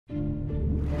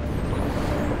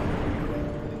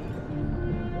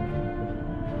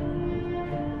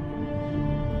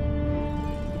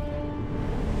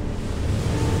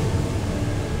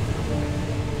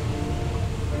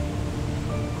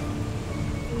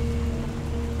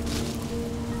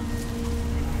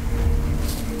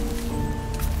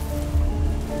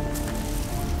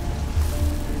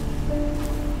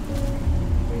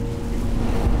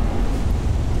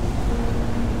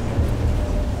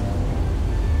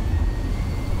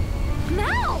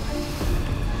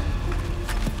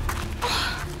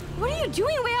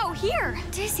doing way out here?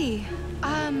 Dizzy,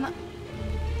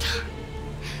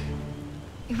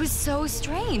 it was so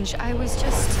strange. I was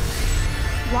just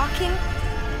walking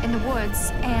in the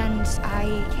woods, and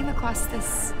I came across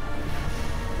this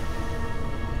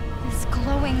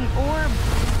glowing orb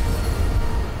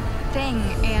thing,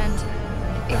 and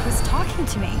it was talking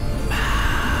to me.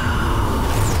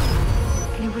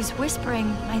 And it was whispering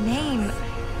my name.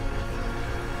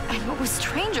 And what was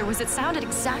stranger was it sounded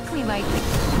exactly like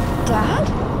Dad?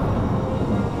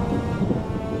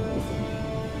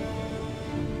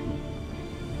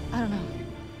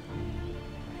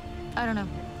 I don't know.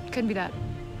 Couldn't be that.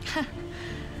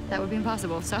 That would be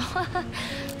impossible, so...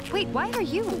 Wait, why are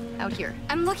you out here?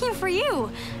 I'm looking for you.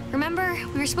 Remember,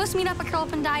 we were supposed to meet up at Curl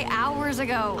Up and Die hours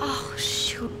ago. Oh,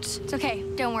 shoot. It's okay,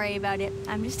 don't worry about it.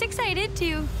 I'm just excited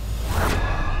to...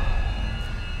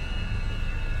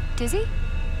 Dizzy?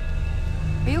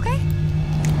 Are you okay?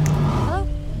 Hello?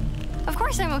 Of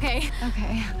course I'm okay.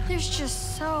 Okay. There's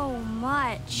just so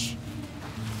much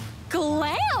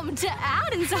glam to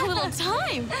add in so little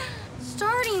time.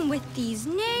 Starting with these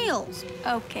nails.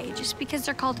 Okay, just because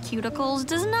they're called cuticles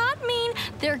does not mean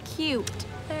they're cute.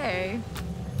 Hey.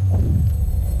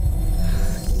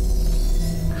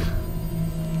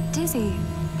 Dizzy,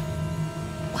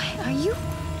 what, are you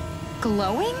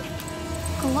glowing?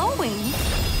 Glowing?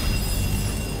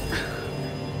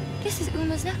 This is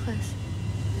Uma's necklace.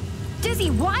 Dizzy,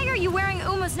 why are you wearing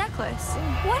Uma's necklace?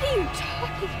 What are you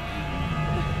talking about?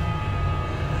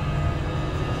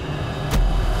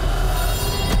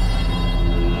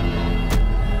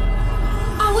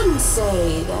 I wouldn't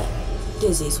say that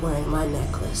Dizzy's wearing my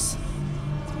necklace.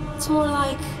 It's more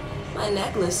like my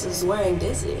necklace is wearing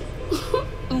Dizzy.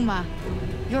 Uma,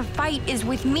 your fight is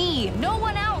with me, no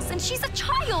one else, and she's a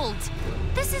child.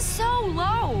 This is so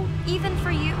low, even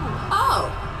for you. Oh,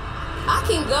 I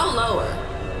can go lower,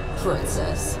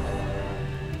 princess.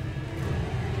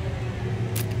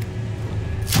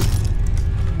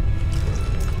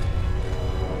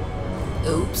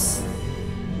 Oops.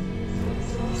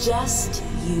 Just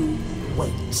you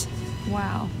wait.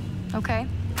 Wow, okay.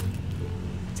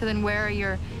 So then where are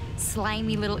your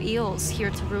slimy little eels here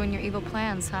to ruin your evil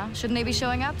plans, huh? Shouldn't they be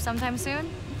showing up sometime soon?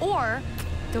 Or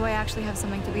do I actually have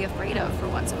something to be afraid of for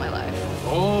once in my life?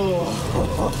 Oh,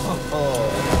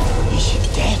 you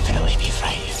should definitely be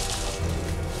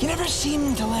frightened. You never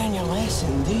seem to learn your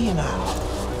lesson, do you now?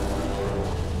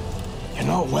 You're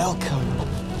not welcome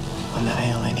on the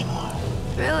Isle anymore.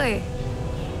 Really?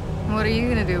 What are you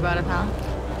gonna do about it, huh?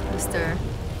 Mr.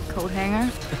 Coat Hanger?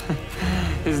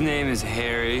 His name is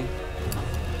Harry.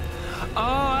 Oh,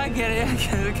 I get it.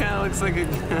 It kind of looks like a...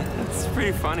 It's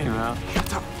pretty funny, Mal.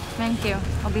 Thank you.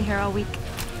 I'll be here all week.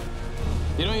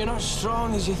 You know, you're not as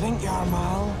strong as you think you are,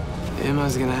 Mal.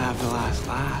 Emma's gonna have the last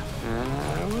laugh.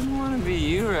 I wouldn't want to be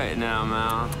you right now,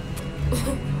 Mal.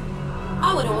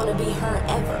 I wouldn't want to be her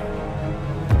ever.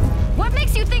 What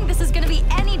makes you think this is gonna be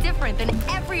any different than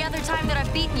every other time that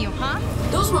I've beaten you, huh?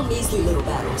 Those were measly little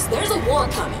battles. There's a war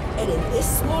coming, and in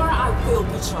this war, I will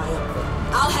be triumphant.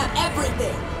 I'll have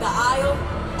everything. The Isle,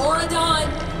 Auradon,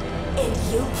 and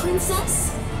you,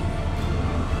 princess?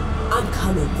 I'm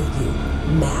coming for you,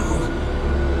 Mal.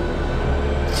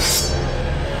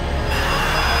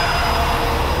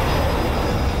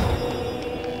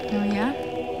 Oh, yeah?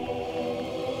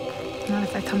 Not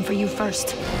if I come for you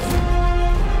first.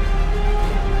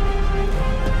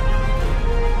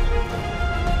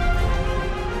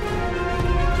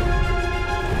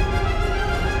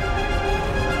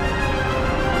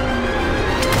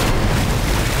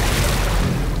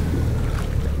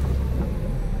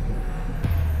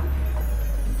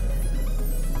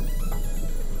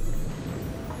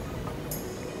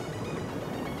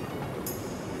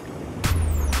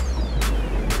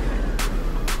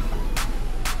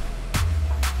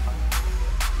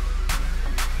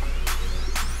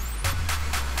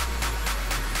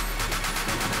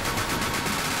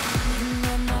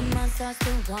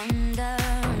 To wonder,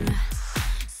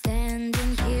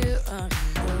 standing here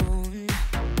alone.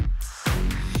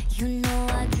 You know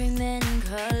I dream in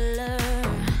color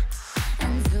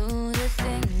and do the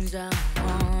things I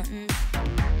want.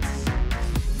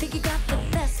 Think you got the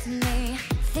best of me,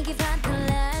 think you've had the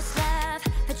last laugh,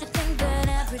 but you think that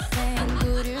everything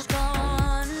good is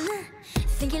gone.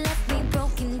 Think you left me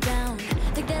broken down,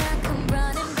 think that I come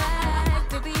running back.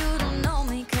 Baby, you don't know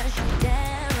me 'cause you're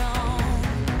dead wrong.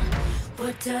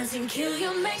 What doesn't kill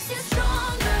you makes you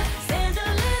stronger. Stand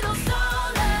a little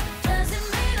taller. Doesn't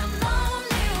mean I'm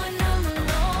lonely when I'm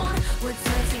alone. What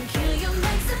doesn't kill you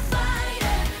makes a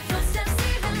fighter. Footsteps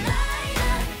even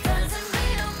lighter. Doesn't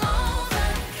mean I'm over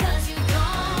 'cause you're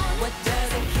gone. What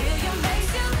doesn't kill you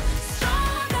makes you stronger.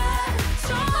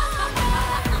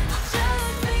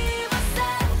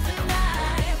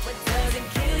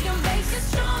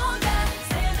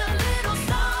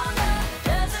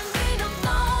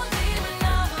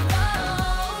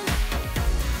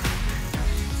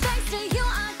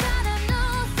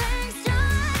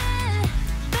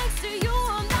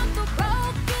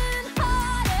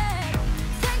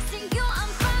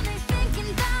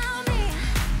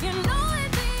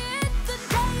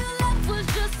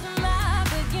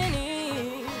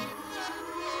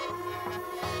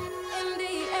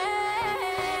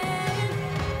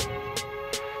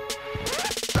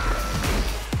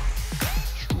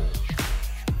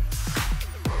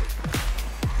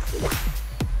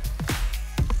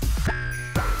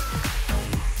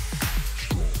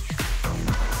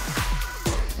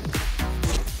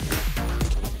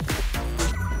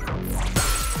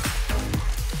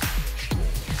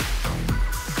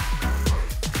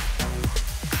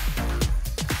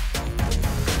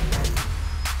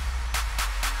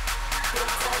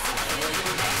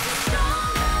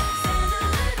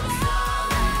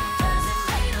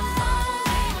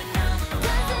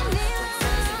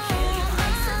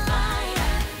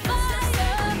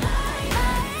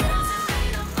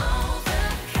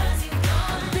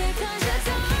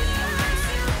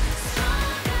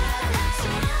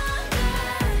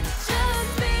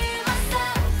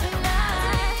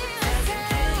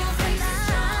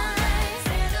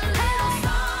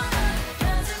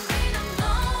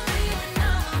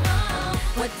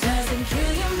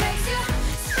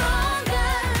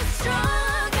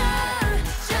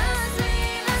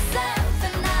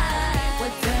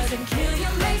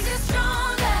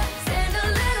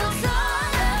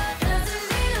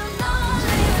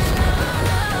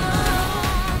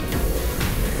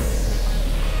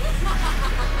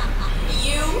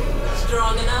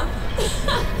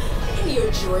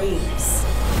 dreams.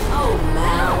 Oh,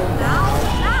 Mal.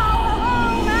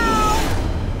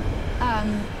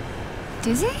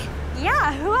 Dizzy?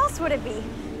 Yeah, who else would it be?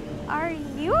 Are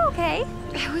you okay?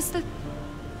 It was the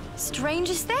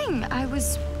strangest thing. I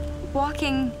was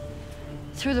walking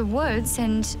through the woods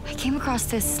and I came across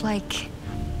this, like,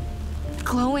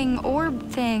 glowing orb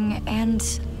thing,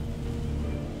 and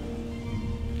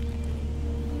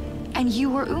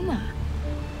you were Uma.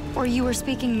 Or you were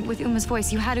speaking with Uma's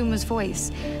voice. You had Uma's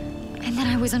voice. And then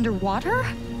I was underwater?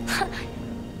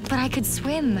 But I could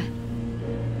swim.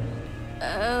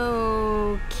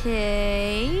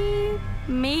 Okay.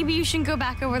 Maybe you shouldn't go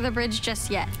back over the bridge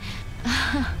just yet.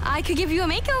 I could give you a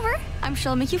makeover. I'm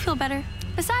sure it'll make you feel better.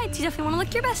 Besides, you definitely want to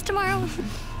look your best tomorrow.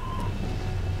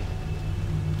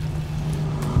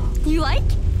 You like?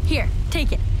 Here,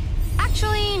 take it.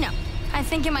 Actually, no. I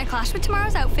think it might clash with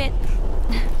tomorrow's outfit.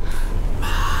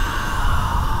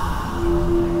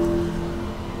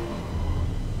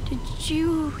 Did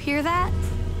you hear that?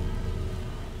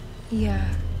 Yeah.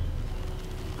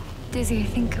 Dizzy, I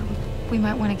think we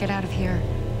might want to get out of here.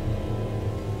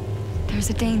 There's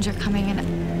a danger coming and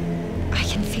I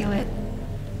can feel it.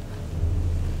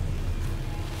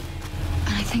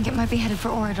 And I think it might be headed for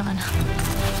Oridon.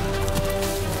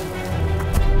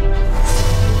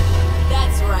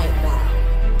 That's right,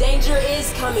 Mal. Danger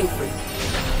is coming for you.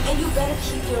 And you better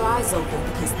keep your eyes open,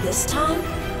 because this time,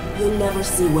 you'll never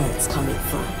see where it's coming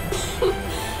from.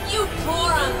 You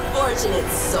poor unfortunate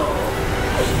soul.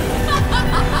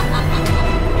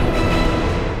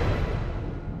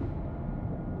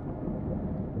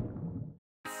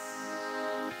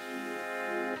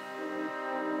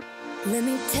 Let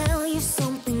me tell you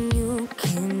something you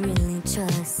can really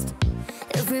trust.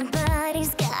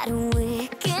 Everybody's got a